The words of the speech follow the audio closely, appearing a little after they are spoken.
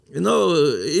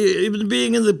Even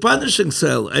being in the punishing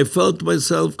cell, I felt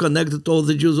myself connected to all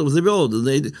the Jews of the world,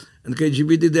 and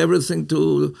KGB did everything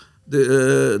to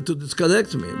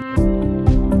disconnect me.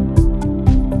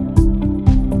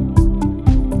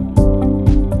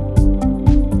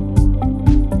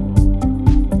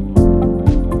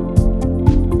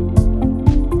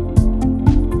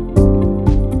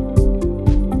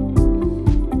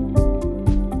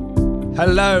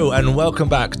 Hello and welcome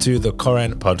back to the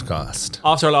Koren podcast.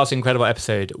 After our last incredible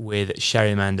episode with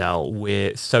Sherry Mandel,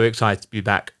 we're so excited to be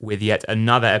back with yet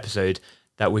another episode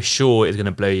that we're sure is going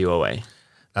to blow you away.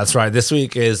 That's right. This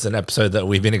week is an episode that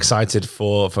we've been excited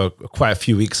for quite a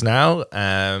few weeks now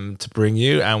to bring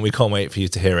you, and we can't wait for you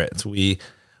to hear it. We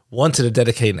wanted to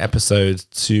dedicate an episode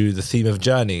to the theme of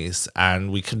journeys,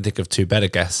 and we couldn't think of two better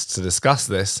guests to discuss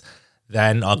this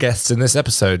than our guests in this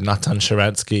episode, Natan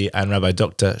Sharansky and Rabbi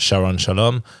Dr. Sharon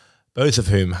Shalom, both of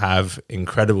whom have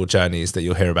incredible journeys that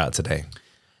you'll hear about today.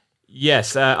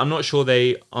 Yes, I'm not sure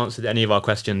they answered any of our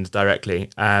questions directly,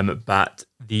 but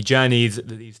the journeys that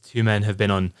these two men have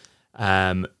been on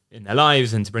in their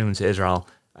lives and to bring them to Israel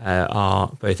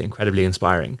are both incredibly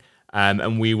inspiring.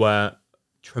 And we were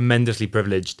tremendously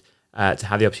privileged to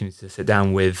have the opportunity to sit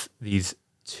down with these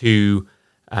two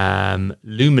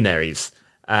luminaries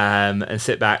and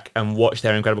sit back and watch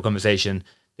their incredible conversation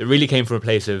that really came from a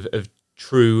place of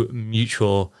true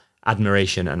mutual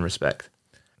admiration and respect.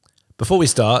 Before we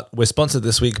start, we're sponsored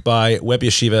this week by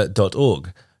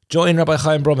webyeshiva.org. Join Rabbi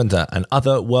Chaim Brovender and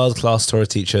other world-class Torah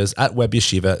teachers at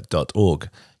webyeshiva.org.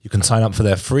 You can sign up for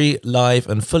their free, live,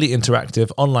 and fully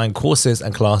interactive online courses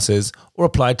and classes, or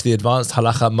apply to the Advanced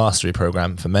Halacha Mastery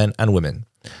Program for men and women.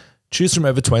 Choose from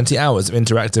over 20 hours of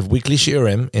interactive weekly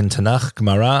shiurim in Tanakh,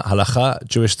 Gemara, Halacha,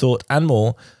 Jewish thought, and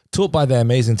more, taught by their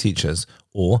amazing teachers,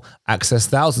 or access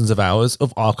thousands of hours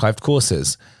of archived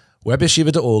courses.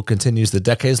 webyeshiva.org continues the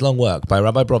decades-long work by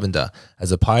Rabbi Brovender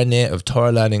as a pioneer of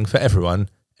Torah learning for everyone,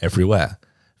 everywhere.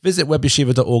 Visit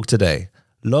webyeshiva.org today.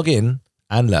 Log in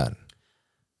and learn.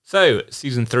 So,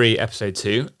 Season 3, Episode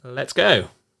 2, let's go.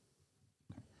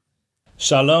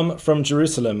 Shalom from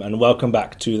Jerusalem and welcome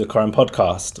back to the Koren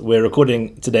podcast. We're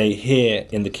recording today here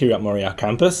in the Kiryat Moriah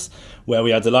campus, where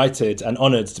we are delighted and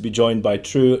honored to be joined by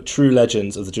true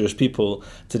legends of the Jewish people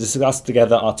to discuss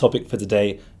together our topic for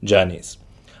today, journeys.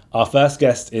 Our first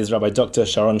guest is Rabbi Dr.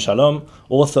 Sharon Shalom,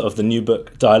 author of the new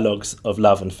book Dialogues of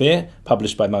Love and Fear,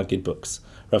 published by Magid Books.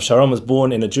 Rav Sharon was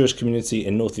born in a Jewish community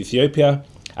in North Ethiopia,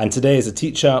 and today is a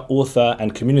teacher, author,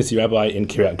 and community rabbi in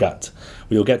Kiryat Gat.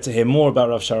 We will get to hear more about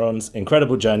Rav Sharon's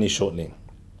incredible journey shortly.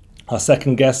 Our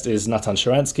second guest is Natan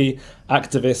Sharansky,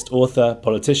 activist, author,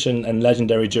 politician, and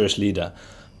legendary Jewish leader.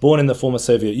 Born in the former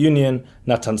Soviet Union,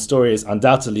 Natan's story is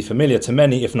undoubtedly familiar to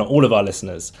many, if not all of our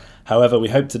listeners. However, we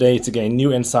hope today to gain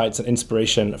new insights and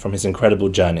inspiration from his incredible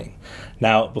journey.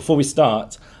 Now, before we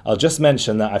start, I'll just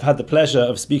mention that I've had the pleasure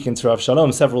of speaking to Rav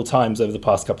Shalom several times over the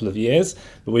past couple of years,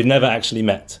 but we've never actually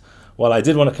met. While I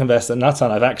did want to confess that,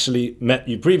 Natan, I've actually met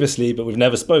you previously, but we've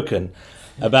never spoken.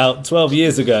 About 12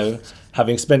 years ago,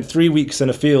 having spent 3 weeks in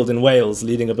a field in Wales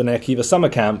leading a Bnei Akiva summer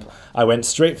camp, I went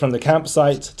straight from the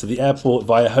campsite to the airport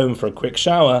via home for a quick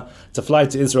shower to fly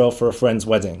to Israel for a friend's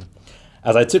wedding.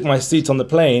 As I took my seat on the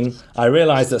plane, I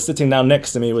realized that sitting down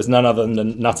next to me was none other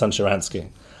than Natan Sharansky.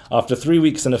 After 3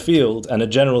 weeks in a field and a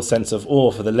general sense of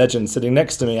awe for the legend sitting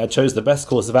next to me, I chose the best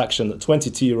course of action that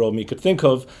 22-year-old me could think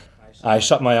of. I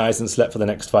shut my eyes and slept for the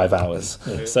next 5 hours.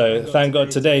 So thank God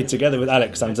today, together with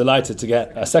Alex, I'm delighted to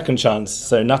get a second chance.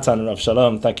 So Natan and Rav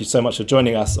Shalom, thank you so much for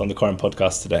joining us on the Koren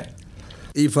podcast today.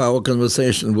 If our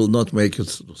conversation will not make you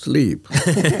sleep.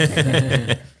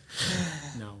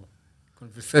 No.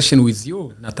 Conversation with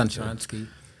you, Natan Sharansky,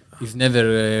 is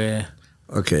never...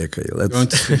 Okay, let's... going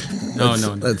to sleep. No.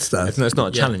 Let's start. It's not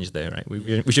a challenge though, right?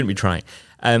 We shouldn't be trying.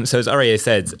 So as Aryeh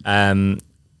said,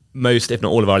 most, if not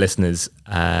all of our listeners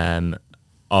are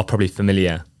probably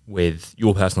familiar with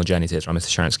your personal journey to Israel, Mr.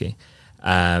 Sharansky.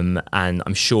 And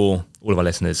I'm sure all of our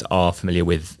listeners are familiar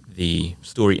with the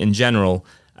story in general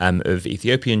of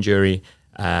Ethiopian Jewry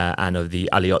and of the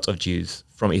aliyot of Jews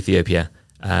from Ethiopia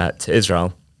to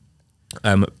Israel.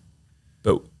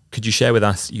 But could you share with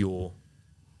us your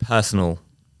personal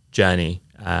journey,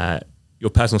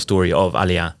 your personal story of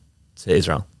Aliyah to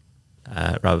Israel,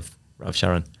 Rav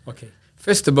Sharon? Okay.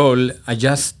 First of all, I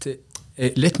just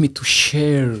let me to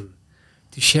share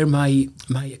my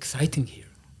exciting here.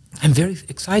 I'm very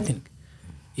exciting.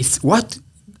 It's what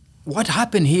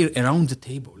happened here around the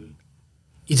table.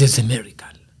 It is a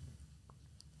miracle.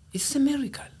 It's a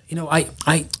miracle.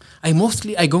 I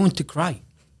mostly going to cry.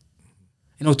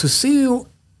 To see you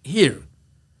here,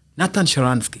 Natan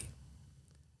Sharansky,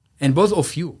 and both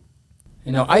of you,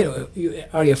 You know,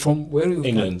 are you from where? You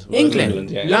England. From? England.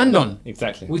 England, yeah. London.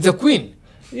 Exactly. With the Queen.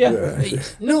 Yeah.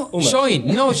 No showing.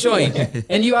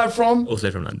 And you are from?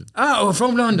 Also from London.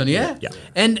 From London, yeah? Yeah.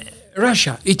 And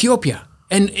Russia, Ethiopia.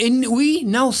 And we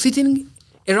now sitting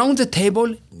around the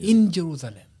table in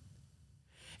Jerusalem.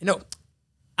 You know,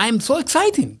 I'm so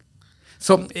exciting.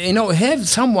 So, you know, have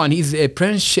someone, he's a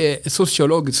French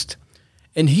sociologist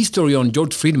and historian,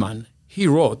 George Friedman. He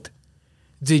wrote,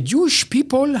 the Jewish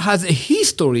people has a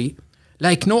history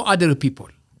like no other people.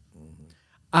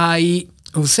 I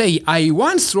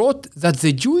once wrote that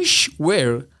the Jewish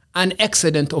were an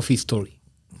accident of history.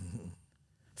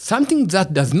 Something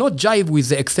that does not jive with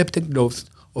the accepted laws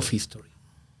of history.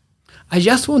 I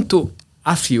just want to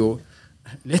ask you,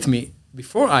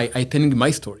 before I tell you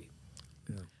my story,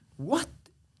 what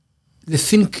the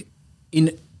thing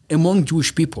among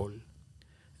Jewish people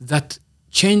that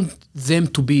changed them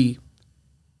to be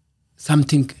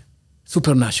something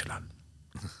supernatural?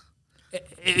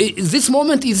 This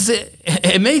moment is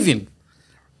amazing.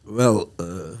 Well,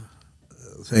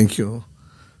 thank you,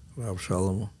 Rav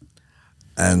Shalom.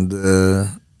 And I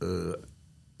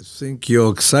think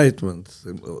your excitement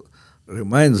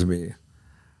reminds me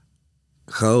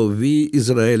how we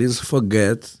Israelis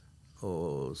forget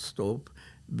or stop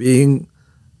being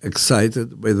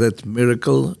excited by that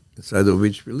miracle inside of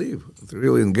which we live. It's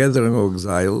really in gathering of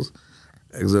exiles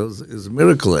is a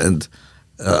miracle, and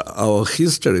our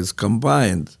history is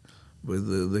combined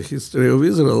with the history of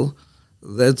Israel.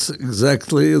 That's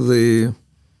exactly the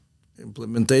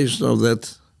implementation of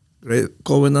that great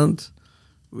covenant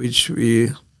which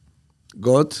we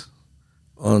got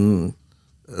on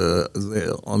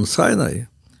Sinai.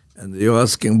 And you're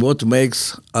asking what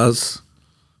makes us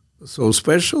so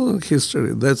special in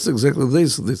history. That's exactly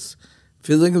this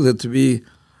feeling that we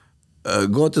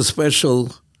got a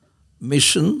special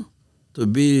mission to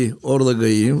be Or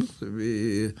L'Goyim, to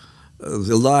be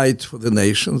the light for the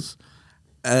nations,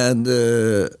 and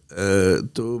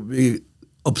to be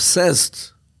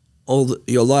obsessed all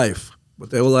your life,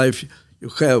 whatever life you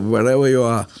have, wherever you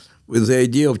are, with the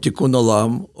idea of tikkun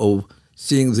olam, of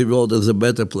seeing the world as a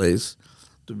better place,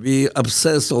 to be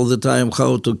obsessed all the time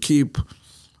how to keep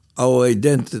our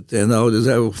identity and our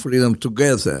desire of freedom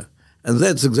together. And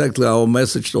that's exactly our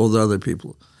message to all the other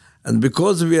people. And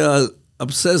because we are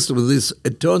obsessed with these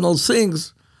eternal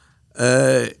things,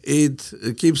 it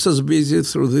keeps us busy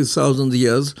through these 1,000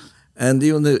 years. And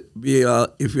even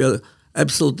if we are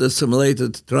absolutely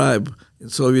assimilated tribe in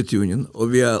Soviet Union, or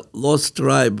we are lost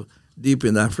tribe deep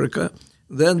in Africa,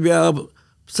 then we are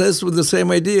obsessed with the same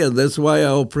idea. That's why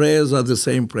our prayers are the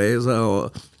same prayers,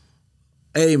 our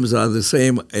aims are the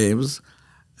same aims,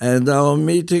 and our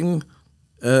meeting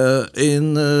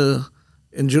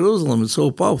in Jerusalem is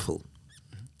so powerful.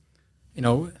 You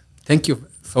know, thank you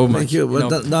so much. Thank you.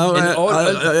 But now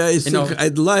I think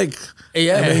I'd like,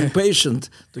 I'm impatient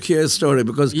to hear a story,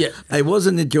 because I was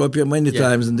in Ethiopia many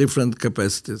times in different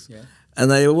capacities. Yeah.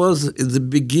 And I was at the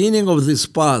beginning of this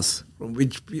path from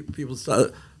which people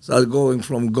start going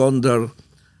from Gondar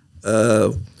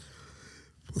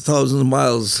 1,000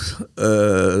 miles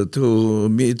to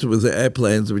meet with the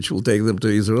airplanes which will take them to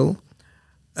Israel.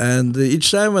 And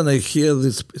each time when I hear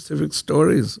these specific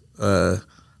stories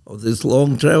of this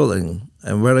long traveling,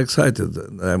 I'm very excited.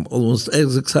 And I'm almost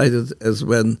as excited as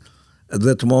when, at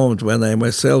that moment, when I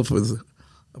myself, with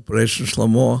Operation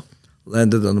Shlomo,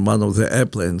 landed on one of the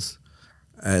airplanes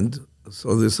and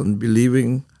saw this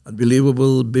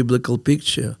unbelievable biblical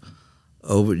picture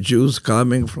of Jews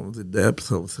coming from the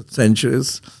depth of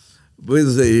centuries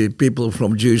with the people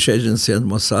from Jewish Agency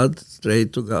and Mossad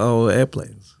straight to our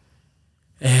airplanes.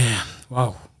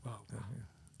 Wow.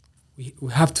 We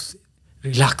have to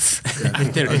relax.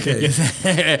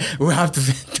 We have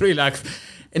to relax.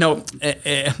 You know,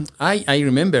 I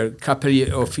remember a couple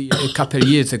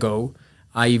years ago,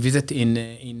 I visited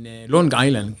in Long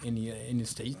Island in the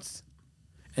States,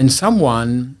 and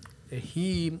someone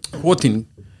he quoting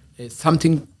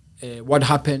something what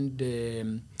happened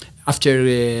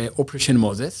after Operation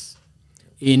Moses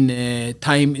in New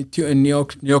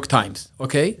York Times.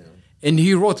 Okay, and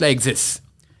he wrote like this: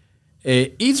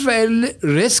 Israel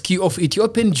rescue of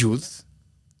Ethiopian Jews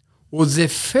was the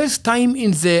first time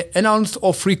in the annals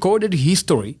of recorded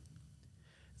history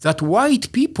that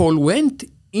white people went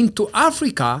into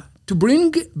Africa to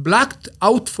bring black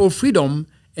out for freedom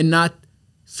and not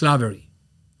slavery.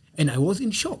 And I was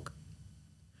in shock,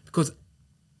 because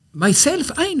myself,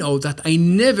 I know that I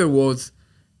never was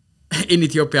in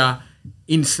Ethiopia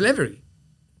in slavery,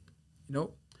 you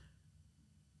know,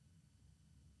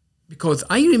 because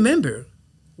I remember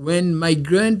when my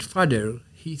grandfather,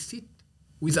 he sit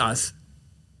with us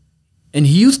And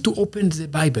he used to open the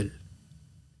Bible.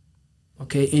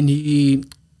 Okay, and he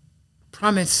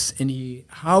promised,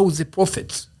 how the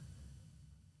prophets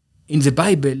in the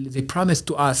Bible, they promised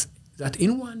to us that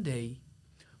in one day,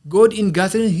 God is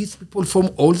gathering his people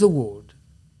from all the world,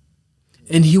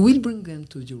 and he will bring them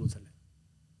to Jerusalem.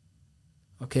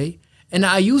 Okay? And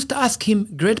I used to ask him,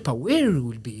 Grandpa, where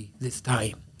will be this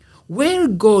time? Where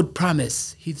God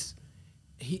promised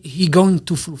he going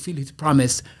to fulfill his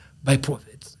promise by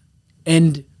prophets?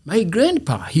 And my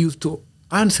grandpa, he used to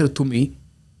answer to me,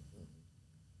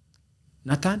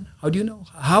 Natan, how do you know?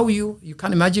 How you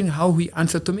can imagine how he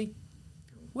answered to me?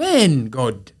 When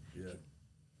God? Yeah.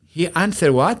 He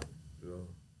answered what?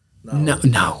 Now.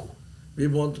 Now. We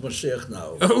want Mashiach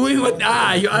now. You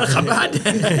are Chabad.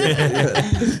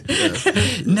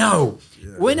 Now,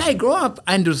 when I grow up,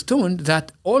 I understood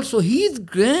that also his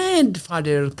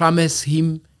grandfather promised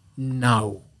him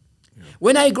now. Yeah.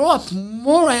 When I grow up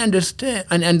more, I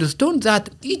understood that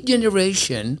each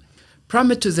generation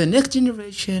promised to the next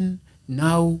generation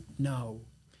now,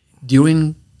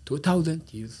 during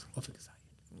 2,000 years of exile.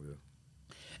 Yeah.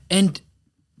 And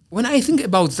when I think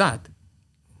about that,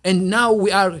 and now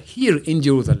we are here in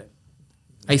Jerusalem.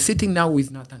 I'm sitting now with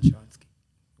Natan Sharansky.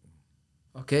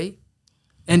 Okay?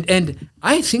 And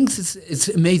I think it's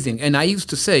amazing. And I used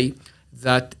to say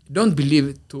that don't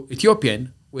believe to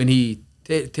Ethiopian when he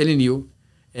telling you,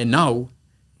 and now,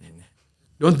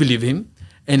 don't believe him.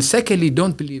 And secondly,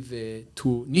 don't believe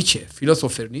to Nietzsche,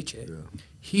 philosopher Nietzsche. Yeah.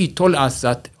 He told us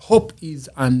that hope is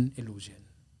an illusion.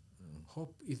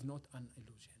 Hope is not an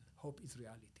illusion. Hope is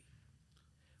reality.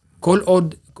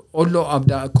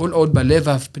 כל עוד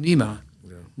בלבב פנימה,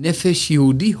 נפש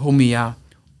יהודי הומיה,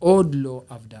 עוד לא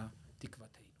עבדה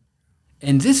תקוותנו.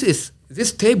 And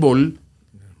this table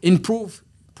in proof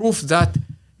that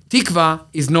tikva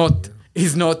is not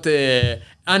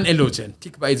an illusion.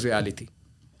 Tikva is reality.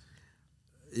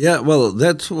 Yeah, well,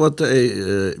 that's what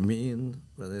I mean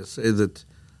when I say that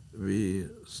we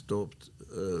stopped,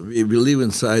 we believe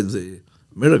inside the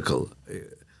miracle.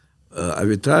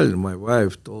 Avital, my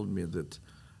wife, told me that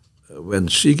when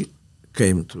she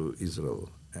came to Israel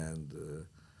and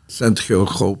sent her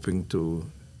hoping to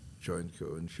join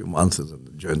her in a few months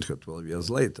and joined her 12 years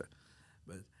later.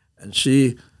 And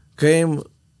she came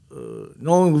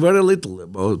knowing very little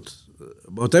about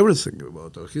everything,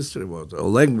 about our history, about our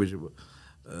language.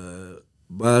 And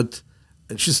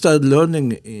she started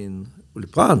learning in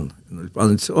Ulpan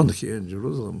Etzion here in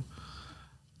Jerusalem,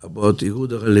 about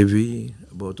Yehuda Halevi,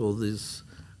 about all these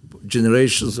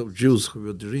generations of Jews who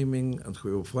were dreaming and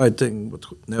who were fighting but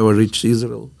who never reached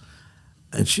Israel.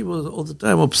 And she was all the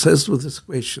time obsessed with this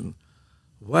question,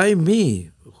 why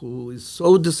me, who is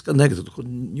so disconnected, who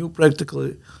knew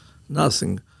practically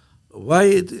nothing, why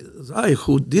it is I,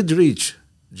 who did reach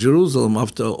Jerusalem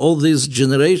after all these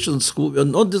generations who were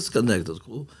not disconnected,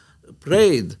 who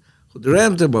prayed, who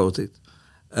dreamt about it,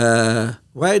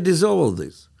 why deserve all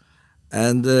this?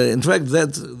 And in fact,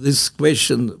 this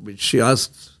question which she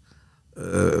asked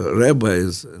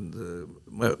rabbis and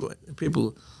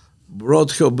people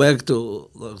brought her back to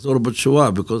Lahzor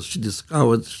B'Tshuvah because she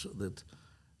discovered that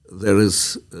there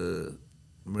is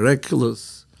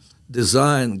miraculous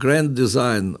design, grand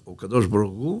design of Kadosh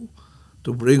Baruch Hu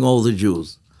to bring all the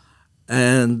Jews.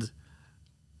 And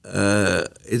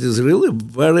it is really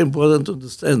very important to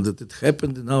understand that it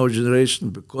happened in our generation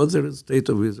because there is state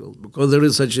of Israel, because there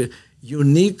is such a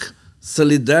unique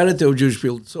solidarity of Jewish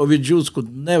people. Soviet Jews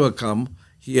could never come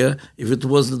here if it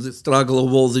wasn't the struggle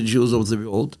of all the Jews of the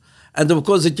world. And of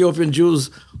course, Ethiopian Jews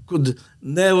could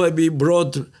never be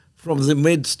brought from the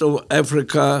midst of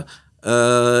Africa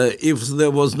if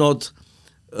there was not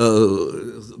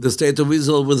the state of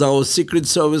Israel with our secret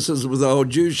services, with our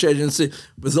Jewish agency,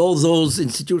 with all those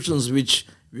institutions which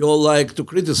we all like to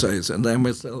criticize. And I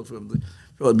myself,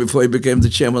 before I became the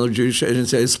chairman of Jewish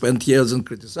agency, I spent years in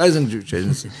criticizing Jewish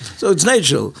agency. So it's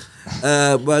natural.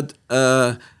 But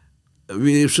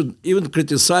we should, even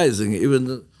criticizing,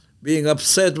 even being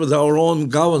upset with our own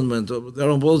government or with our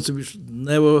own policy, we should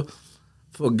never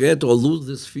forget or lose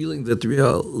this feeling that we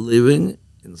are living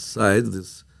inside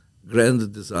this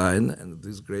grand design and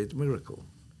this great miracle.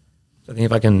 I think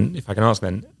if I can ask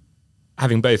then,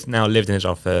 having both now lived in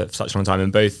Israel for such a long time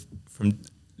and both from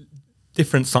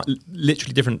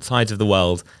literally different sides of the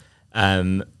world,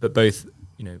 but both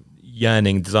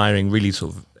yearning, desiring, really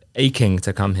sort of aching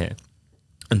to come here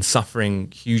and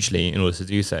suffering hugely in order to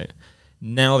do so.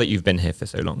 Now that you've been here for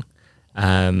so long,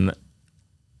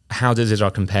 how does Israel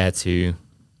compare to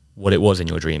what it was in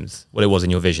your dreams, what it was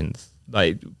in your visions?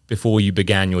 Like before you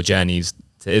began your journeys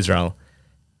to Israel,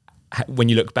 when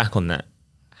you look back on that,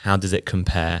 how does it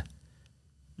compare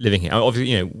living here?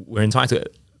 Obviously, we're entitled.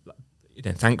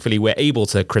 Thankfully, we're able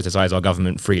to criticize our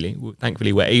government freely.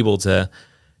 Thankfully, we're able to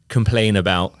complain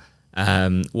about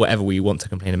whatever we want to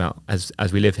complain about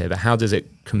as we live here. But how does it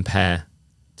compare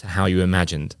to how you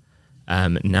imagined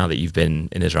now that you've been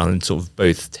in Israel and sort of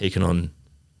both taken on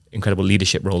incredible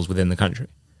leadership roles within the country?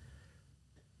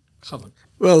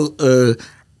 Well,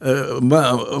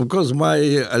 of course, my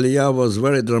aliyah was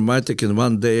very dramatic. In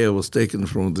one day, I was taken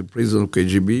from the prison of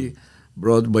KGB,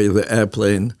 brought by the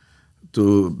airplane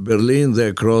to Berlin.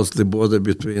 They crossed the border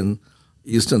between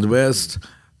East and West.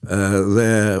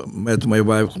 There met my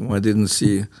wife, whom I didn't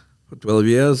see for 12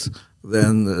 years.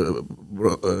 Then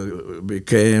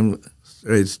became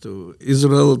straight to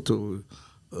Israel, to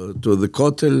the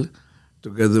Kotel,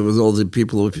 together with all the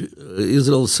people of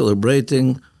Israel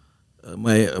celebrating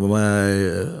my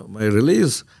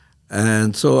release.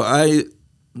 And so I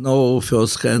know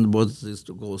firsthand what it is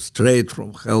to go straight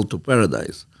from hell to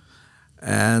paradise.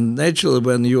 And naturally,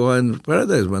 when you are in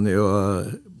paradise, when you are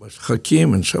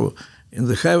Hakim and in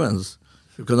the heavens,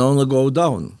 you can only go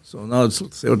down. So now it's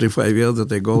 35 years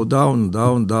that I go down,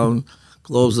 down, down,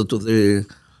 closer to the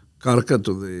karka,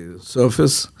 to the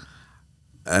surface.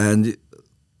 And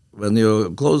when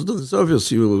you're close to the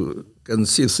surface, you can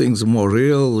see things more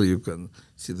real. You can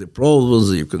see the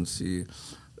problems. You can see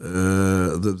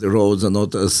that the roads are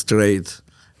not as straight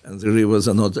and the rivers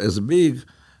are not as big.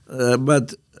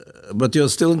 But you're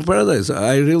still in paradise.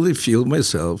 I really feel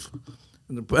myself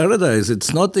in paradise.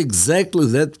 It's not exactly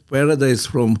that paradise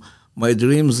from my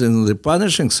dreams in the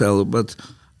punishing cell, but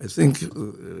I think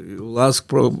you'll ask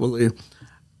probably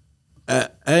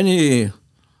any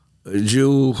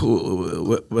Jew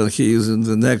who, when he is in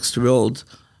the next world,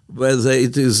 whether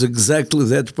it is exactly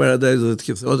that paradise that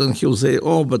he thought, and he'll say,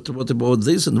 oh, but what about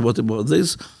this and what about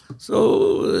this?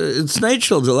 So it's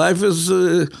natural. The life is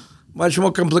much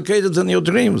more complicated than your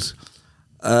dreams.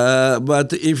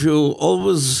 But if you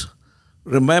always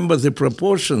remember the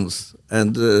proportions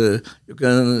and you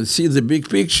can see the big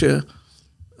picture,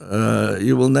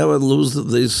 you will never lose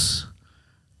this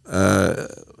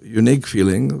unique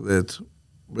feeling that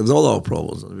with all our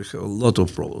problems, and we have a lot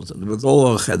of problems, and with all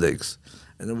our headaches,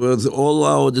 and with all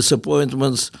our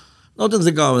disappointments, not in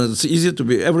the government, it's easy to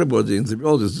be, everybody in the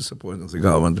world is disappointed in the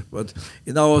government, but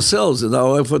in ourselves, in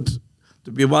our effort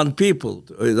to be one people,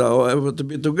 in our effort to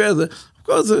be together. Of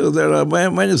course, there are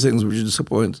many things which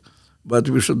disappoint, but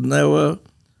we should never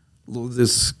lose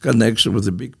this connection with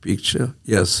the big picture.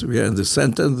 Yes, we are in the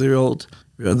center of the world,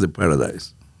 we are in the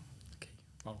paradise. Okay,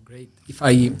 wow, great. If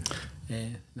I,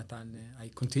 Natan, I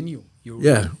continue your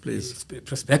please.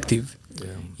 Perspective,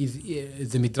 is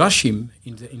the Midrashim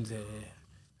in the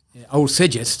our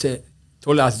sages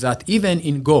told us that even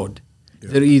in God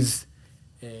there is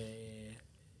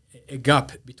a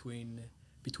gap between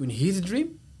his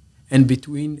dream and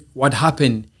between what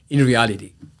happened in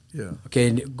reality. Yeah. Okay,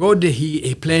 and God,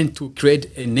 he planned to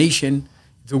create a nation,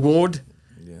 the world,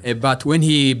 but when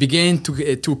he began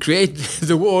to create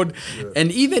the world,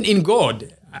 and even in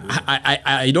God,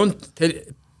 I don't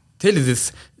tell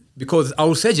this because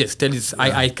our sages tell this.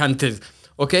 I can't tell.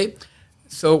 Okay,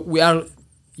 so we are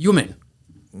human,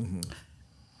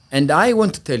 and I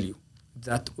want to tell you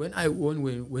that when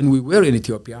we were in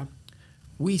Ethiopia,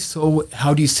 we saw,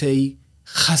 how do you say,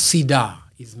 Hasidah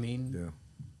is mean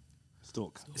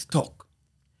stock,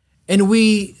 and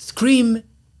we scream,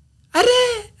 Are,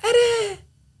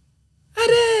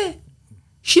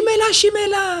 Shimela,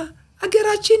 Shimela,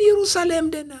 Agerachen Jerusalem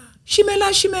dena,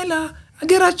 Shimela,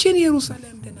 Agerachen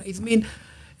Jerusalem dena. It mean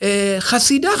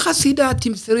Hasidah,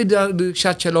 Timseri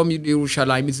Shalom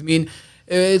Yerushalayim. It mean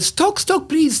stock,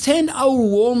 please send our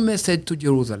warm message to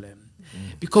Jerusalem,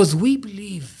 because we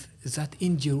believe that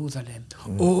in Jerusalem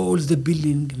all the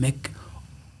buildings make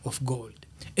of gold,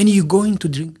 and you're going to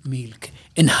drink milk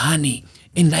and honey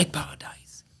and like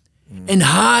paradise, and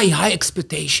high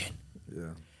expectation.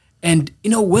 And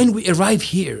when we arrive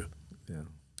here,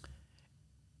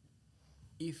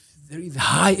 if there is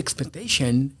high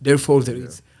expectation, therefore there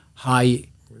is high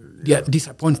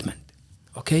disappointment.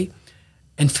 Okay,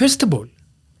 and first of all,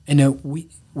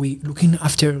 we looking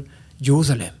after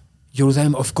Jerusalem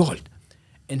of gold,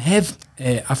 and have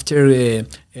after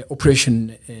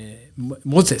Operation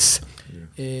Moses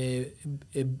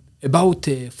about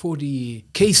 40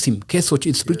 cases which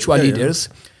is spiritual leaders.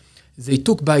 They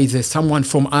took by someone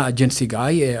from agency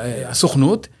guy,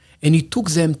 Sochnut, and he took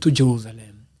them to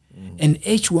Jerusalem. And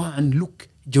each one look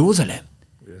Jerusalem,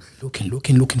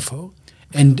 looking for,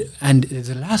 and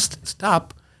the last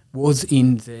stop was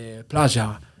in the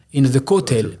plaza, in the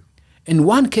Kotel. And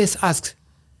one case asked,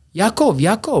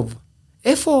 Yaakov,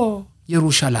 Efo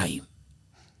Yerushalayim?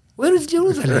 where is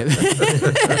Jerusalem?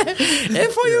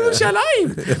 For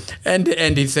Jerusalem.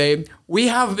 And he said, we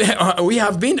have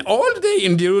been all day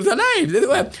in Jerusalem.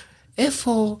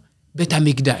 For Bet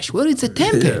HaMikdash, where is the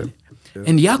temple? Yeah.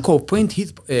 And Yaakov point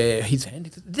his hand, he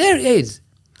said, there it is.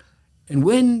 And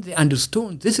when they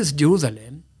understood this is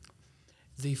Jerusalem,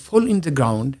 they fall in the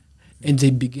ground and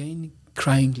they began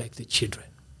crying like the children.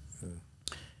 Yeah.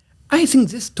 I think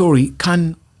this story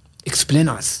can explain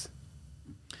us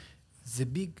the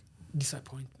big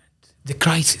disappointment, the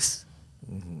crisis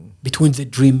between the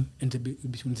dream and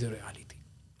between the reality.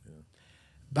 Yeah.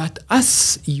 But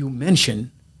as you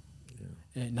mentioned,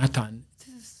 Natan, this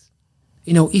is,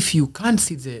 if you can't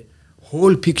see the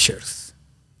whole pictures,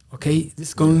 okay, this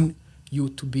is going you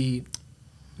to be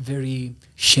very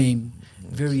shame,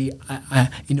 very,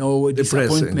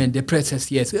 disappointment, depresses,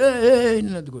 yes,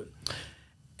 not good.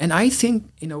 And I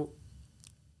think,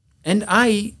 and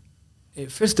I,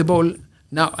 first of all,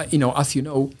 now, as you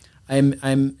know, I'm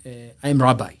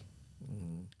Rabbi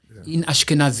in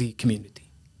Ashkenazi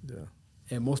community.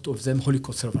 Yeah. Most of them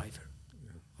Holocaust survivor.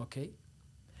 Yeah. Okay?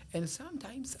 And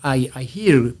sometimes I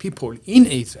hear people in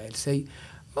Israel say,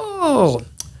 oh,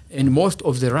 and most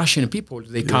of the Russian people,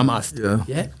 they come ask,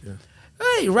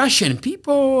 hey, Russian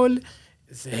people,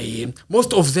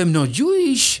 most of them not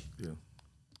Jewish. Yeah.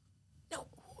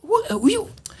 No,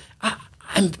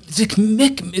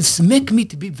 it's make me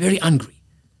to be very angry.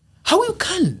 How you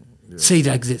can say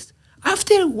like this?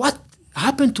 After what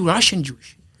happened to Russian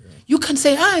Jewish, you can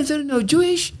say, they're no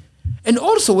Jewish. And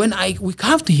also when we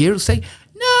come to here, say,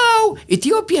 no,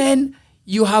 Ethiopian,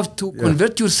 you have to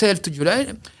convert yourself to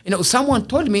Judaism. Someone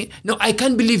told me, no, I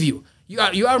can't believe you.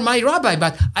 You are my rabbi,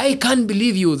 but I can't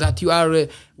believe you that you are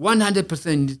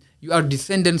 100%, you are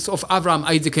descendants of Abraham,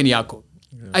 Isaac, and Jacob.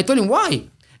 Yeah. I told him, why?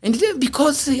 And he said,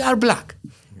 because you are black.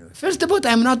 Yeah. First of all,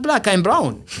 I'm not black, I'm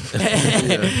brown.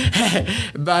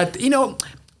 But,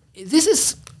 this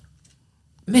is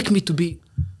make me to be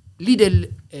little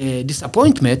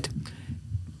disappointment,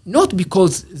 not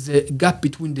because the gap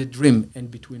between the dream and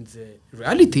between the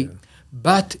reality,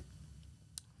 but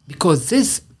because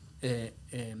this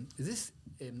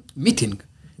meeting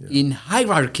in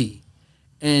hierarchy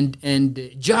and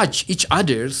judge each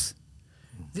others,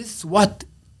 this is what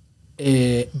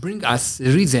bring us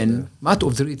the reason, part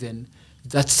of the reason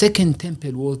that second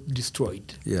temple was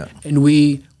destroyed, and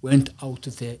we went out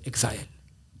of the exile.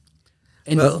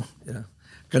 And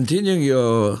continuing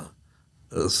your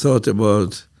thought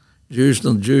about Jewish,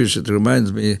 non-Jewish, it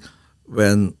reminds me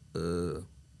when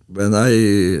I,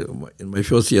 in my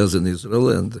first years in Israel,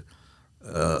 and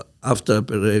after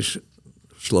Operation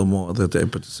Shalom that I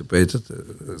participated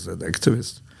as an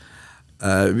activist,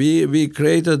 we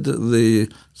created the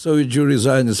Soviet Jewry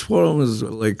Zionist Forum as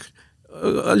like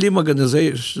a limb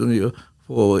organization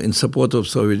in support of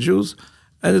Soviet Jews.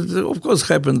 And it, of course,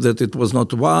 happened that it was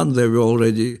not one. There were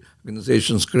already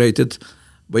organizations created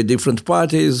by different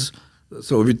parties.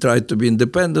 So we tried to be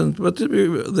independent, but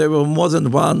there were more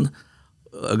than one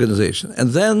organization.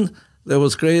 And then there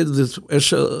was created this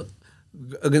special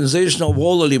organization of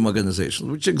all Olim organizations,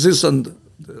 which exists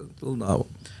until now.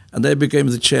 And I became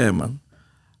the chairman.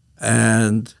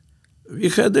 And we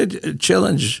had a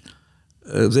challenge.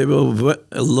 There were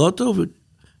a lot of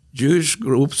Jewish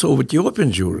groups of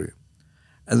Ethiopian Jewry.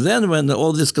 And then when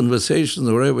all these conversations,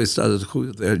 the Rabbi started,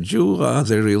 who they're Jew, are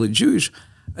they really Jewish?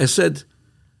 I said,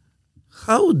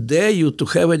 how dare you to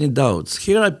have any doubts?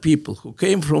 Here are people who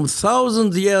came from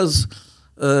 1,000 years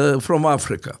from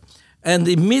Africa. And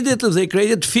immediately they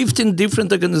created 15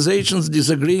 different organizations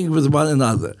disagreeing with one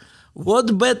another.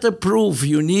 What better proof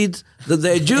you need that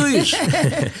they're Jewish?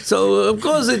 So, of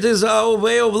course, it is our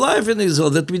way of life in Israel,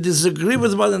 that we disagree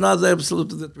with one another,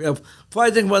 absolutely, that we are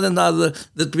fighting one another,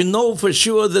 that we know for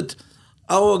sure that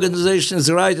our organization is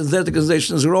right and that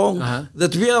organization is wrong,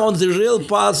 that we are on the real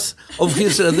path of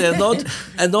history, they are not,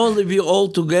 and only we all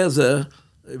together,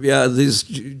 we are this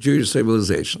Jewish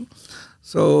civilization.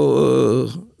 So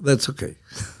that's okay.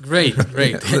 Great.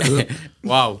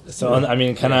 Wow. So,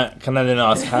 can I then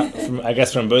ask,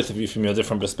 from both of you, from your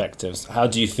different perspectives, how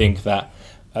do you think that,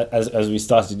 as we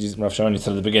started using Rav Sharon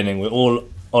said at the beginning, we're all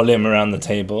Olim around the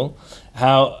table.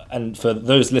 And for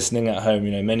those listening at home,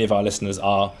 many of our listeners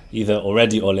are either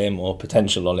already Olim or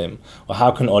potential Olim. Or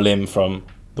how can Olim from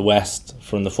the West,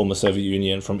 from the former Soviet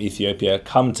Union, from Ethiopia,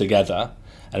 come together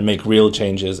and make real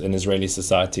changes in Israeli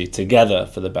society together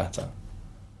for the better?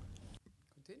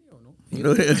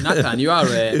 Natan, you are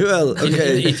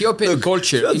in Ethiopian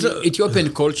culture. In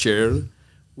Ethiopian culture,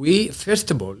 we first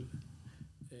of all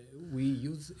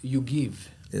you give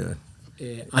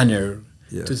honor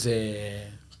to the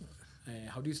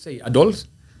how do you say adults?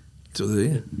 To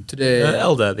the to the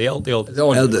elder, the elder.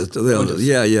 elders, to the elders.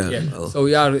 Yeah. Oh. So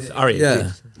we are Ari,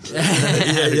 Yeah.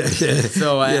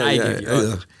 So I give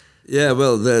you. Yeah,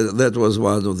 well, that was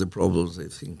one of the problems, I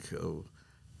think, of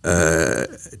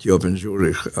Ethiopian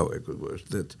Jewry, how I could work,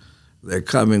 that they're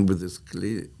coming with this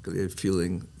clear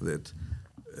feeling that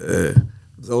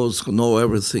those who know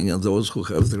everything and those who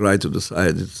have the right to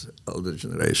decide, it's elder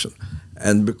generation.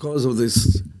 And because of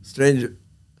this strange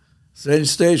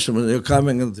station, when you're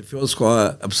coming and the first who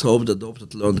are absorbed,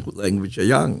 adopted, learned language are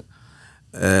young,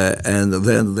 and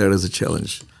then there is a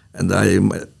challenge. And I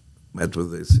met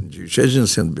with this in Jewish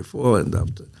agency and before and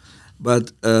after.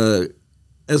 But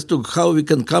as to how we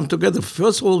can come together,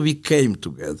 first of all, we came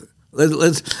together.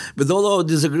 Let's with all our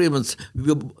disagreements,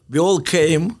 we all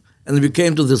came and we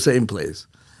came to the same place.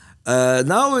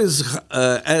 Now is,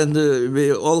 and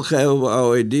we all have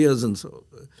our ideas and so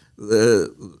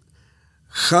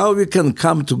how we can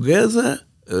come together,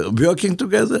 working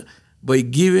together by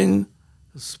giving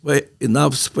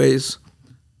enough space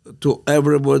to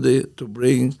everybody to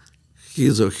bring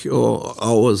his or her,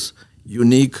 ours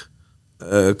unique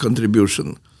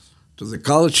contribution to the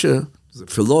culture, to the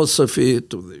philosophy,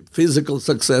 to the physical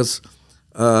success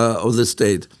of the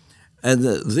state. And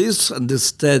this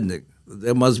understanding,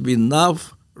 there must be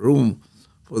enough room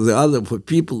for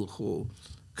people who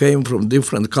came from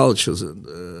different cultures and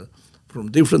from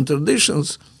different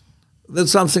traditions.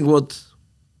 That's something what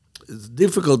is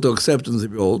difficult to accept in the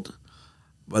world,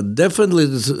 but definitely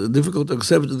it's difficult to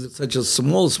accept in such a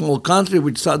small country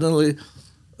which suddenly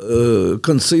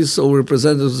consists of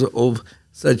representatives of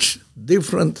such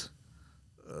different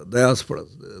diasporas,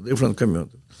 different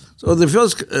communities. So the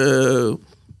first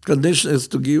condition is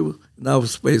to give enough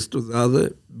space to the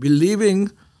other,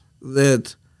 believing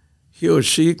that he or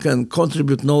she can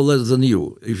contribute no less than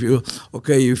you. If you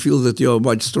feel that you are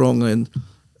much stronger in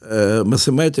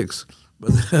mathematics,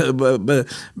 but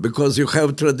because you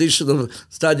have tradition of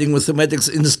studying mathematics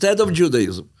instead of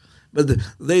Judaism. But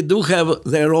they do have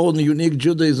their own unique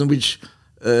Judaism, which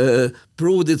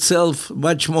proved itself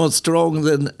much more strong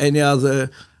than any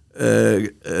other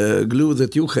glue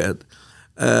that you had,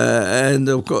 and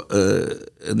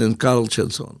in culture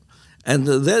and so on. And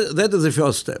that is the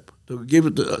first step, to give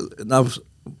it enough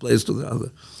place to the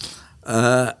other.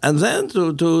 And then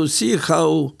to see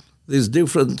how these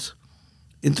different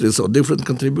interests or different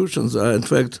contributions are in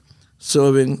fact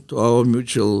serving to our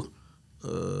mutual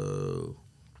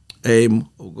aim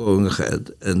of going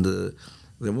ahead. And the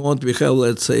moment we have,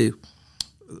 let's say,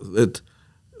 that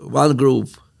one group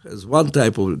has one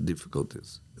type of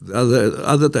difficulties, the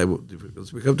other type of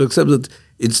difficulties, we have to accept that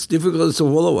it's difficulties of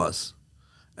all of us.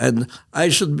 And I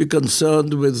should be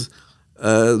concerned with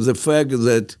the fact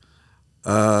that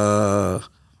a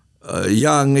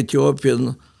young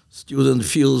Ethiopian student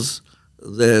feels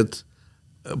that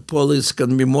police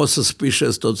can be more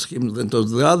suspicious towards him than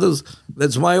towards the others.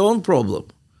 That's my own problem.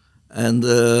 And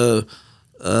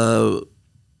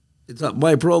it's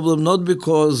my problem not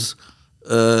because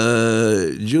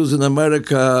Jews in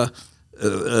America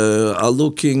are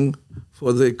looking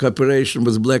for the cooperation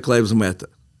with Black Lives Matter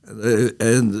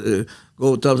and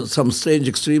go to some strange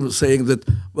extreme saying that,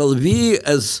 well, we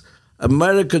as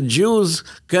American Jews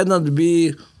cannot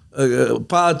be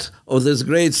part of this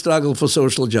great struggle for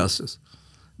social justice.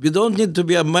 We don't need to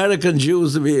be American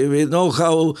Jews. We know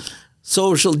how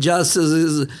social justice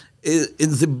is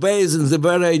in the base, in the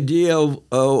very idea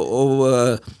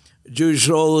of Jewish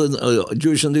role,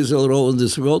 Jewish and Israel role in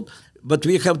this world. But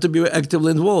we have to be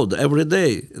actively involved every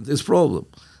day in this problem.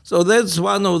 So that's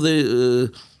one of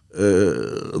the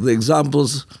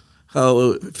examples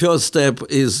how first step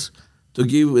is to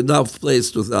give enough place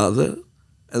to the other.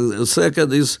 And the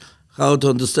second is how to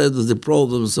understand that the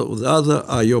problems of the other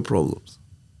are your problems.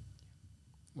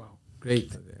 Wow,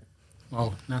 great.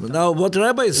 Wow, now what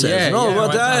Rabbi says,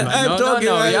 I'm talking.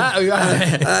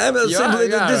 I'm simply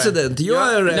the dissident. You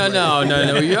are a Rabbi.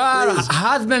 No. You are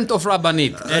husband of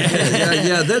Rabbanit.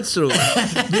 yeah, that's true.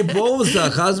 We both are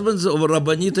husbands of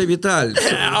Rabbanita Vital.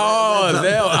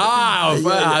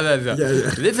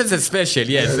 This is a special,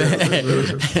 yes.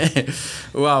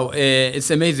 Wow,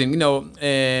 it's amazing.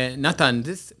 Natan,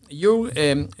 your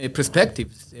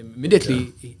perspectives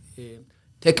immediately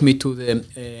take me to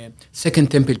the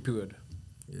Second Temple period.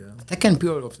 Second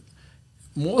period of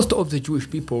most of the Jewish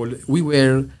people, we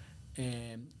were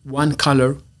one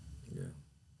color,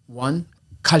 one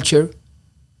culture,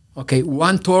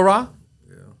 one Torah.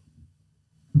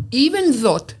 Even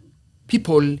though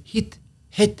people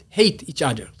hate each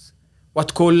other,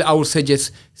 what call our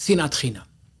sages sinat chinam,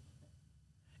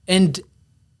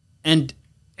 and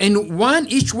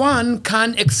each one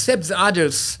can accept the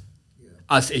others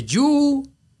as a Jew,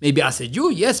 maybe as a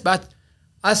Jew, yes, but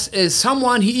as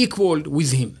someone he equaled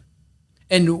with him.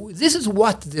 And this is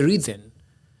what the reason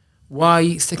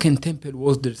why Second Temple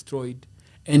was destroyed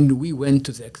and we went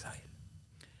to the exile.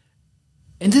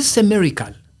 And this is a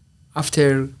miracle.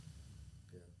 After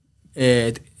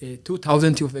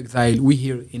 2000 years of exile, we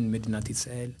here in Medinat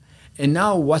Israel. And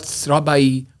now what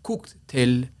Rabbi Cook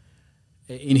tell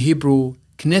in Hebrew,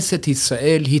 Knesset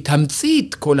Israel, היא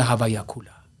תמצית כל ההוויה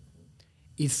כולה.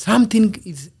 It's something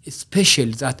is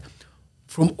special that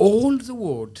from all the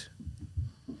world,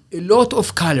 a lot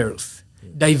of colors,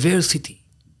 diversity,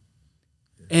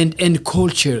 and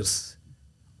cultures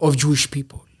of Jewish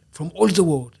people from all the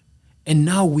world. And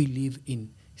now we live in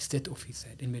state of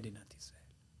Israel, in Medinat Israel.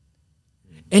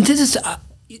 And this is an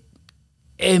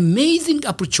amazing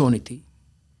opportunity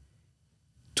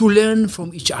to learn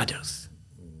from each other's.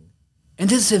 And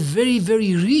this is a very,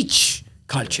 very rich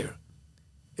culture.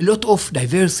 A lot of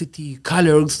diversity,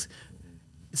 colors.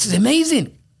 It's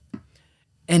amazing.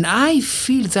 And I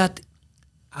feel that,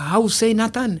 how say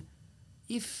Natan,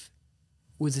 if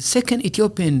with the second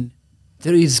Ethiopian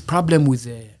there is problem with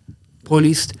the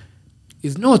police,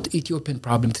 it's not Ethiopian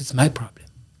problem, it's my problem.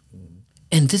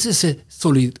 And this is a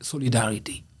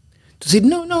solidarity. To say,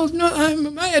 no,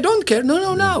 I don't care.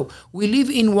 No. We live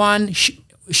in one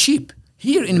ship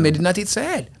here in Medinat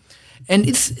Israel. And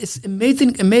it's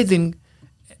amazing.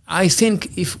 I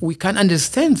think if we can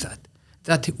understand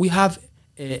that we have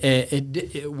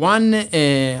one,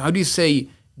 how do you say,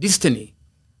 destiny.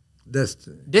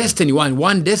 Destiny,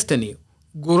 one destiny.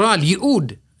 Goral,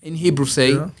 Yi'ud, in Hebrew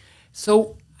say. Yeah.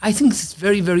 So I think it's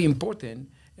very, very important.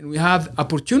 And we have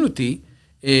opportunity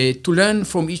to learn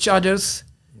from each other's.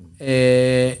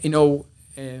 It's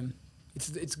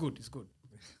good.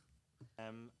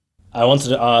 I wanted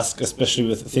to ask, especially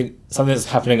with something that's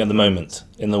happening at the moment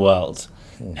in the world,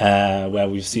 where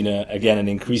we've seen again an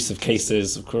increase of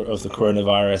cases of the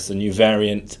coronavirus, a new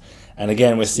variant, and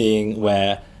again we're seeing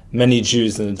where many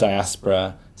Jews in the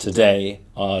diaspora today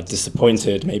are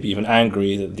disappointed, maybe even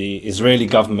angry, that the Israeli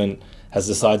government has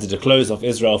decided to close off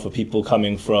Israel for people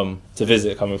coming from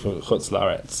Chutz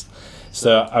La'aretz.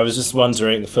 So I was just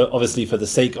wondering, obviously for the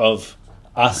sake of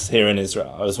us here in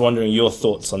Israel, I was wondering your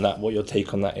thoughts on that, what your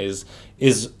take on that is.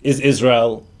 Is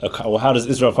Israel, or how does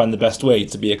Israel find the best way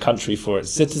to be a country for its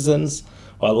citizens,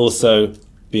 while also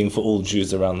being for all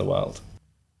Jews around the world?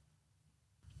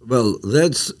 Well,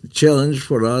 that's a challenge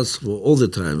for us for all the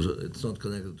times. It's not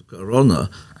connected to Corona.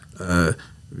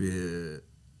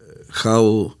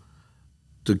 How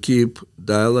to keep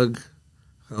dialogue,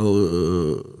 how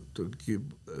to keep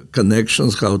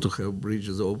connections, how to have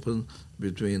bridges open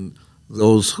between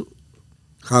those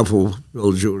half of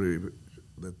world Jewry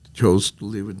that chose to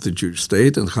live in the Jewish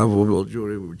state and half of world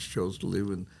Jewry which chose to live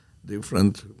in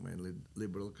different, mainly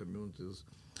liberal communities,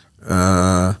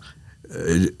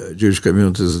 Jewish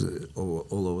communities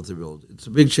all over the world. It's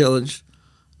a big challenge.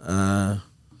 I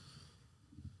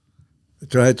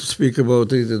tried to speak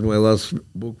about it in my last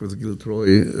book with Gil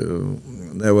Troy,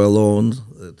 Never Alone,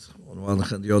 that on one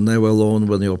hand, you're never alone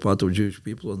when you're part of Jewish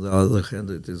people. On the other hand,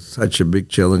 it is such a big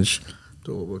challenge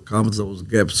to overcome those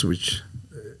gaps which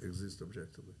exist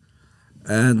objectively.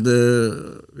 And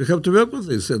we have to work with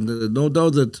this. And no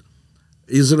doubt that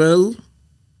Israel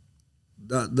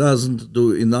doesn't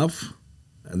do enough.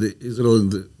 And Israel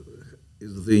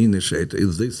is the initiator,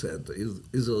 is the center.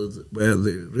 Israel is where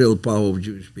the real power of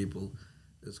Jewish people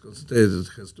is concentrated. It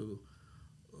has to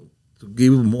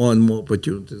give more and more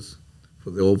opportunities for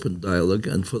the open dialogue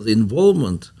and for the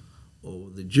involvement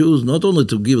of the Jews, not only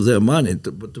to give their money,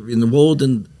 but to be involved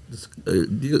in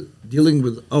dealing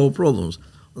with our problems.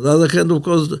 On the other hand, of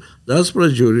course, the diaspora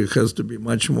Jewry has to be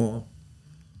much more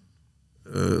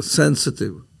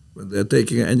sensitive when they're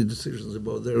taking any decisions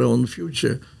about their own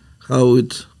future, how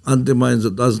it undermines or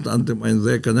doesn't undermine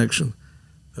their connection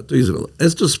to Israel.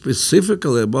 As to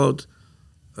specifically about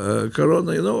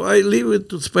Corona, I leave it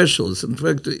to specialists. In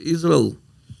fact, Israel,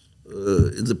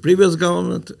 in the previous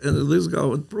government and in this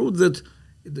government, proved that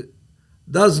it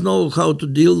does know how to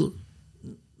deal,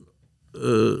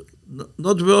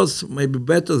 not worse, maybe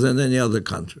better than any other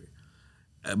country.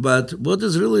 But what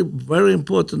is really very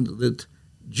important, that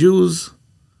Jews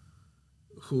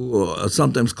who are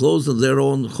sometimes closed in their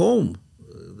own home,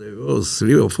 there were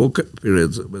 3 or 4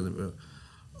 periods,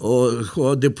 or who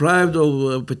are deprived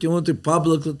of opportunity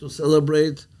publicly to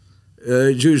celebrate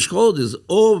Jewish holidays,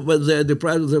 or when they are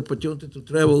deprived of the opportunity to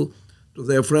travel to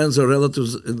their friends or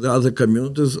relatives in the other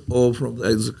communities or from the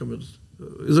other communities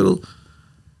of Israel.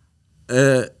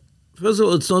 First of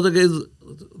all, it's not against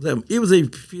them. If they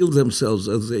feel themselves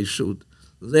as they should,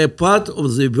 they're part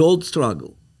of the world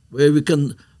struggle. where we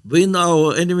can win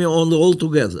our enemy all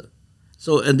together.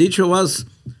 So, and each of us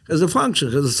has a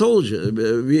function, has a soldier.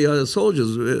 We are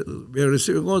soldiers, we are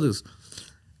receiving orders.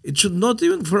 It should not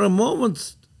even for a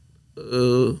moment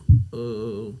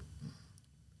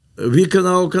weaken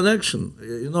our connection.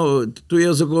 2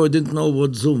 years ago I didn't know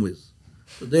what Zoom is.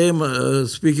 Today I'm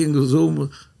speaking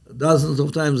Zoom dozens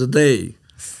of times a day.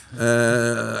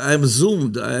 I'm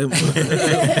zoomed, I'm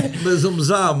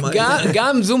מזומזם.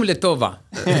 גם זום לטובה.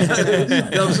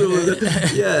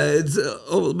 Yeah, it's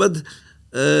but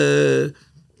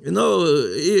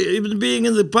even being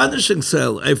in the punishing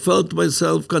cell, I felt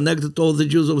myself connected to all the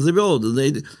Jews of the world,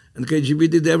 and KGB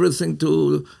did everything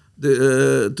to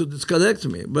disconnect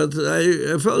me. But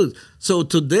I felt it. So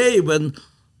today, when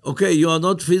you are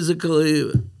not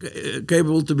physically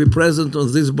capable to be present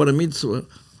on this bar mitzvah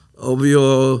of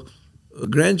your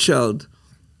grandchild,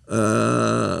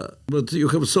 but you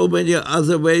have so many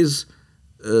other ways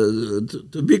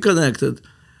to be connected.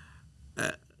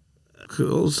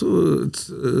 Also,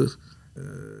 it's,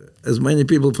 as many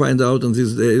people find out in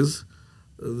these days,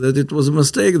 that it was a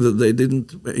mistake that they didn't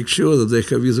make sure that they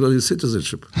have Israeli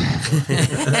citizenship.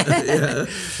 Yeah.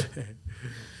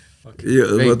 Okay. Yeah,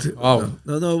 Great. but, Wow.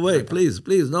 No, wait, please,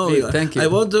 no. Please, thank you. I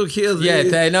want to hear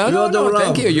the... No,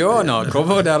 thank you. You're not.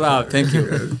 Kavod Arav. Thank you.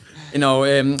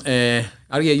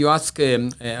 Aryeh, you ask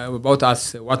about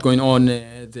us, what's going on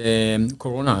the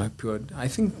Corona period. I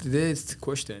think these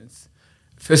questions,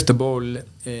 first of all,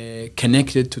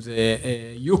 connected to the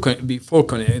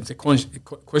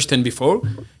question before,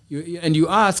 you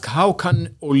ask how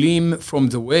can Olim from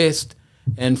the West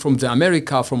and from the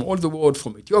America, from all the world,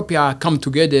 from Ethiopia, come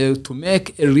together to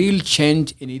make a real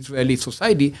change in Israeli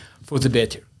society for the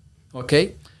better.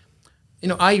 Okay?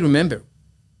 I remember,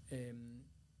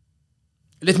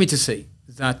 let me just say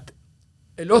that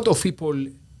a lot of people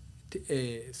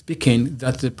speaking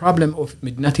that the problem of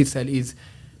Medinat Israel is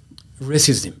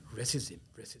racism.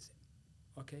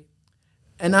 Okay?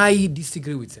 And I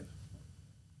disagree with them.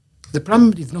 The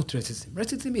problem is not racism.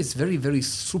 Racism is very, very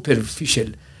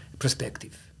superficial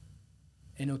perspective.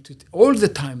 All the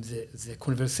time the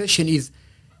conversation is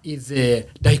a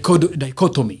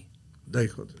dichotomy,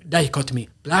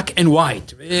 black and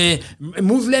white,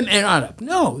 Muslim and Arab.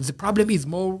 No, the problem is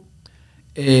more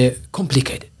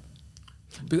complicated.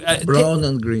 Brown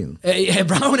and green.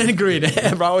 Brown and green.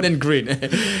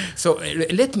 So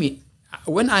let me,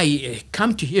 when I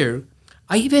come to here,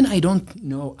 I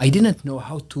didn't know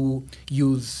how to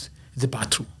use the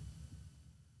bathroom.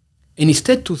 And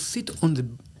instead to sit on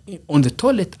the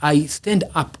toilet, I stand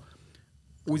up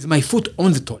with my foot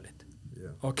on the toilet. Yeah.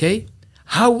 Okay?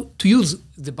 How to use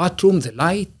the bathroom, the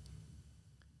light,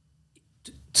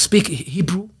 to speak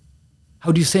Hebrew.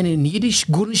 How do you say it in Yiddish?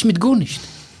 Gurnish mit Gurnish.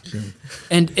 Yeah.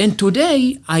 And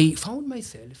today I found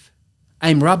myself,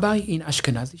 I'm rabbi in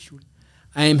Ashkenazi Shul.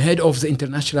 I am head of the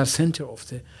International Center of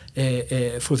for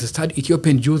the Study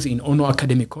Ethiopian Jews in Ono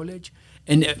Academic College.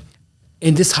 And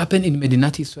this happened in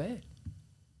Medinat Israel.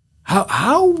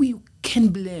 How we can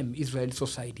blame Israeli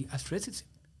society as racism?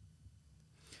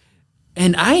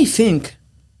 And I think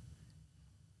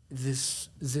the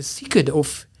secret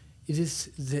of this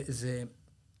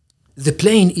the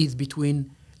plane is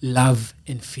between love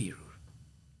and fear.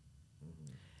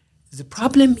 The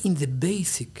problem in the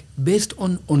based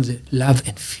on the love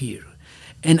and fear.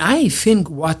 And I think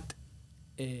what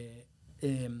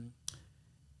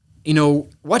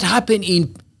happened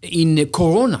in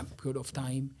Corona period of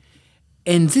time,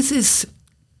 and this is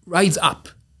rise up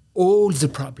all the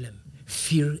problem,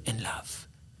 fear and love.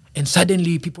 And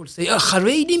suddenly people say,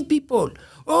 Haredim people,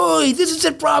 this is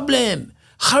a problem.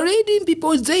 Haredim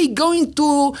people, they going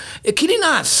to killing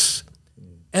us.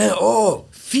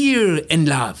 Fear and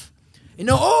love.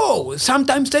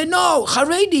 Sometimes they know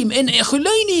Haredim and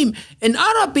Chulainim and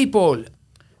Arab people.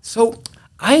 So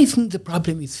I think the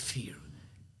problem is fear.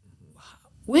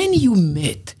 When you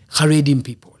met Haredim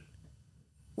people,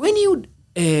 when you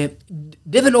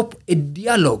develop a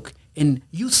dialogue and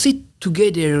you sit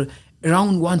together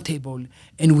around one table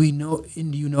and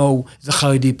you know the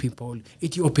Haredi people,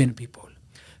 Ethiopian people.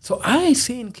 So I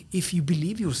think if you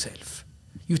believe yourself,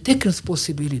 you take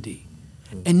responsibility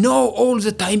and know all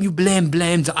the time you blame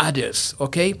the others,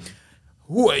 okay?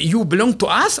 Who you belong to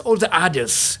us or the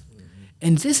others?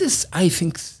 And this is, I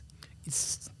think,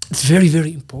 it's very,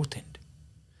 very important.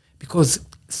 Because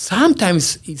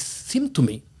sometimes it seems to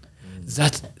me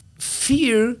that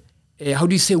fear,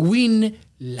 win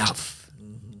love.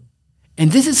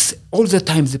 And this is all the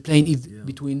time the plane is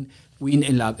between win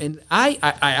and love. And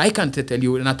I can tell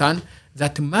you, Natan,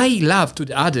 that my love to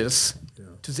the others,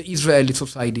 to the Israeli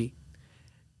society,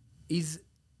 is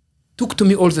took to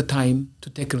me all the time to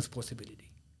take responsibility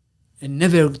and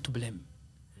never to blame.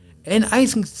 And I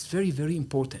think it's very, very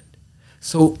important.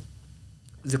 So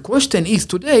the question is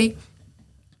today,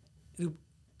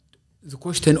 the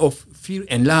question of fear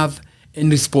and love and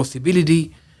responsibility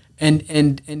and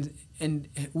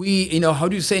we, how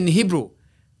do you say in Hebrew?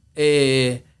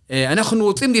 אנחנו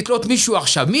רוצים לתלות מישהו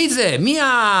עכשיו. מי זה?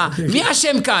 מי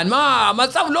השם כאן? מה?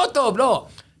 המצב לא טוב, לא.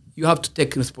 You have to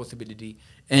take responsibility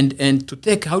and to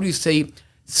take, how do you say,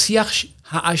 שיח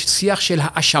של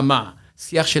האשמה.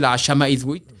 שיח של האשמה is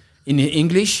what? In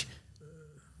English,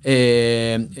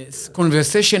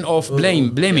 conversation of blaming.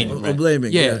 Or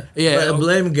blaming, yeah. A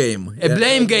blame game. A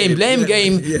blame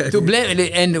game. Yeah. To blame,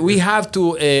 and we have to,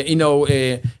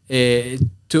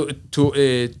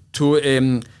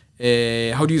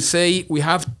 how do you say? We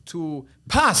have to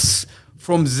pass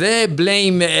from the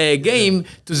blame game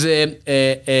to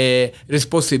the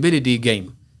responsibility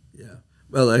game. Yeah.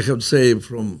 Well, I have to say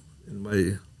from my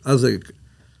other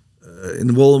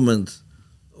involvement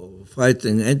of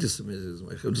fighting anti-Semitism,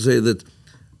 I have to say that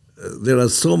there are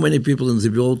so many people in the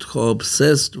world who are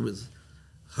obsessed with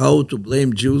how to blame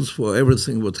Jews for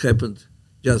everything what happened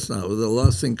just now. The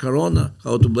last thing, Corona,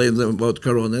 how to blame them about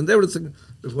Corona and everything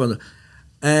before.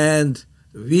 And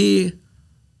we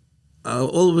are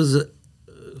always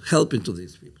helping to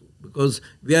these people because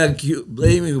we are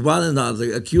blaming one another,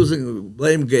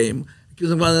 blame game,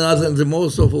 accusing one another in the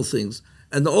most awful things.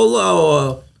 And all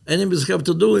our enemies have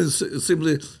to do is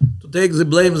simply to take the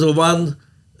blames of one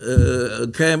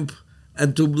camp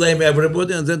and to blame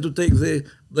everybody, and then to take the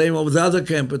blame of the other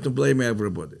camp and to blame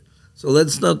everybody. So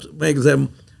let's not make them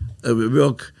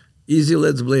work easy,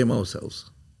 let's blame ourselves.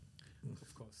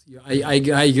 Of course. I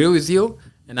agree with you,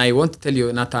 and I want to tell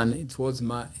you, Natan, it was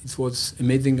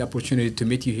amazing opportunity to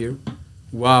meet you here.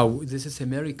 Wow, this is a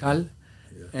miracle.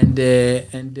 And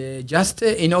just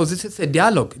this is a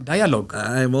dialogue.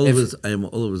 I'm always very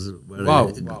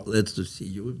glad to see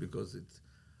you because it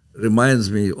reminds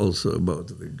me also about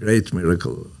the great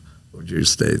miracle of Jewish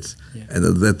states, and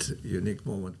at that unique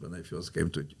moment when I first came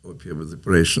to Ethiopia with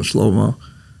Operation Shalom,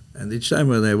 and each time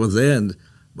when I was there, and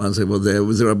once I was there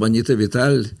with Rabbanita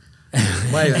Vital,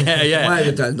 my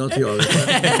Vital, not yours,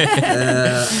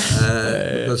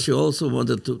 because she also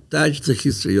wanted to touch the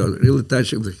history. You're really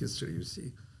touching the history. You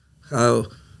see how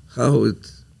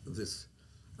this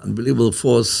unbelievable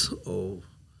force of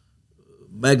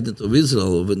magnet of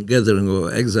Israel, when gathering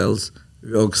of exiles,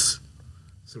 works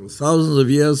through thousands of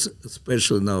years,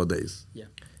 especially nowadays. Yeah,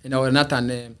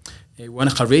 Natan, one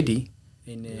Haredi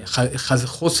in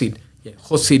Chosid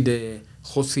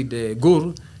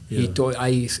Gur, he told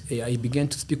I began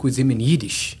to speak with him in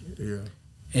Yiddish,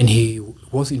 and he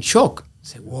was in shock. He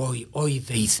said, "Oy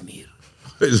veismir."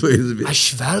 A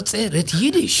Schwarze redt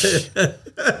Yiddish.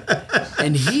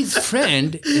 And his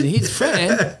friend,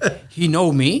 he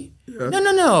know me.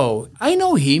 No. I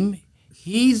know him.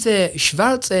 He's a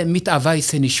Schwarze mit a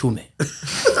weiße Nischume.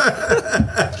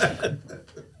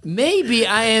 Maybe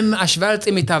I am a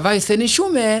Schwarze mit a weiße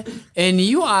Nischume, and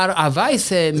you are a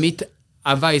weiße mit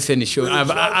a weiße Nischume.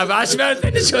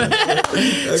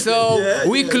 So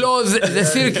we close the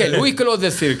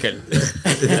circle.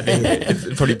 I think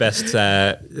it's probably best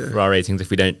for our ratings if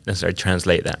we don't necessarily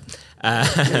translate that. I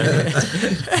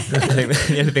think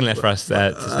the only thing left for us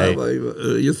to say.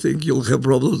 You think you'll have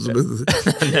problems with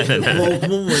woke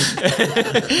movement?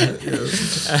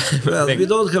 Well, we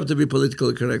don't have to be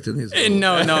politically correct in Israel.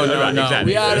 No.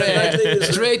 Exactly. We are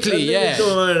straightly,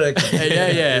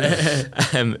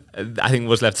 I think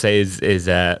what's left to say is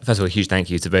first of all, a huge thank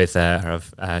you to both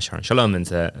Sharon Shalom and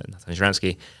to Natan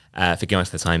Sharansky for giving us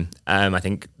the time. I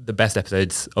think the best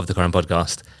episodes of the Current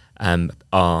podcast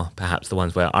are perhaps the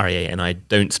ones where Aryeh and I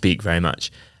don't speak very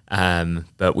much,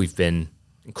 but we've been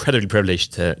incredibly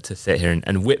privileged to sit here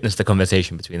and witness the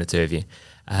conversation between the two of you,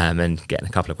 and getting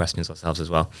a couple of questions ourselves as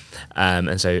well.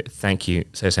 And so thank you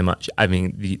so much. I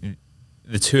mean,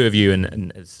 the two of you,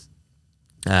 and as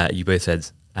you both said,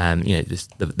 just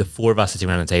the four of us sitting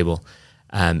around the table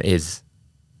is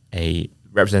a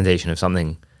representation of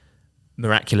something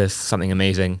miraculous, something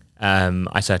amazing.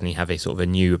 I certainly have a sort of a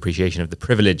new appreciation of the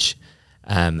privilege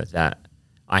that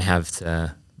I have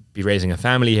to be raising a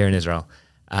family here in Israel,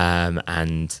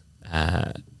 and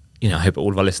I hope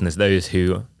all of our listeners, those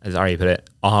who, as Ari put it,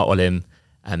 are Olim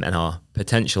and are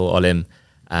potential Olim,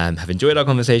 have enjoyed our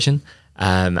conversation,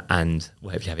 and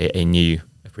we'll hopefully have a new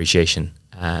appreciation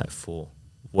for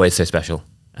what is so special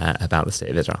about the state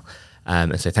of Israel.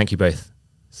 And so thank you both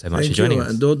so much for joining us.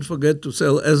 And don't forget to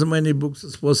sell as many books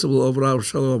as possible over our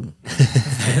Shalom.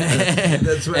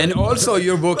 That's very And also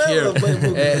your book here. my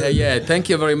book. Yeah, thank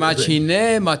you very much.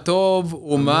 הנה מה טוב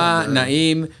ומה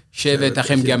נעים שבת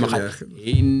אחים גם יחד.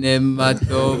 הנה מה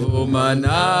טוב ומה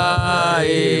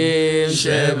נעים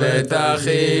שבת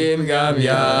אחים גם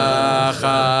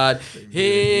יחד.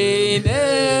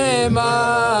 הנה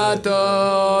מה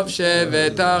טוב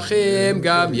שבת אחים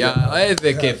גם יחד.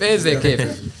 איזה כיף, איזה כיף.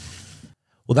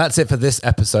 Well, that's it for this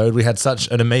episode. We had such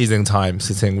an amazing time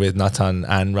sitting with Natan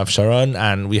and Rav Sharon,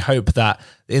 and we hope that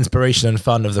the inspiration and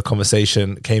fun of the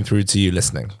conversation came through to you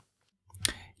listening.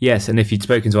 Yes, and if you'd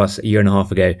spoken to us a year and a half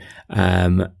ago,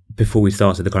 before we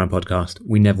started the current podcast,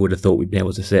 we never would have thought we'd be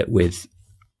able to sit with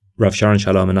Rav Sharon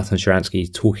Shalom and Natan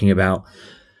Sharansky talking about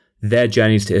their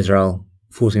journeys to Israel,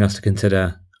 forcing us to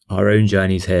consider our own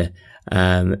journeys here.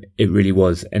 It really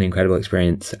was an incredible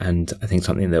experience, and I think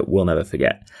something that we'll never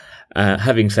forget.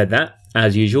 Having said that,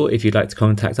 as usual, if you'd like to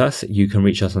contact us, you can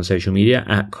reach us on social media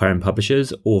at Karen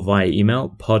Publishers or via email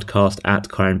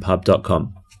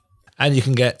podcast@karenpub.com. And you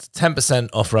can get 10%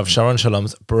 off Rav Sharon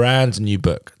Shalom's brand new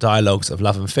book, Dialogues of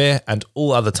Love and Fear, and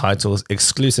all other titles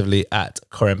exclusively at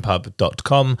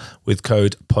karenpub.com with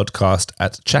code podcast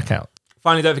at checkout.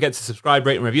 Finally, don't forget to subscribe,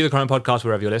 rate, and review the current podcast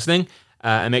wherever you're listening,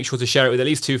 and make sure to share it with at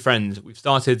least 2 friends. We've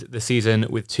started the season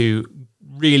with 2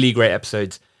 really great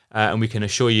episodes, and we can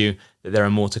assure you that there are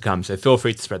more to come. So feel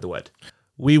free to spread the word.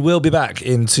 We will be back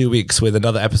in 2 weeks with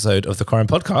another episode of the Koran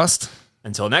Podcast.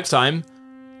 Until next time,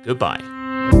 goodbye.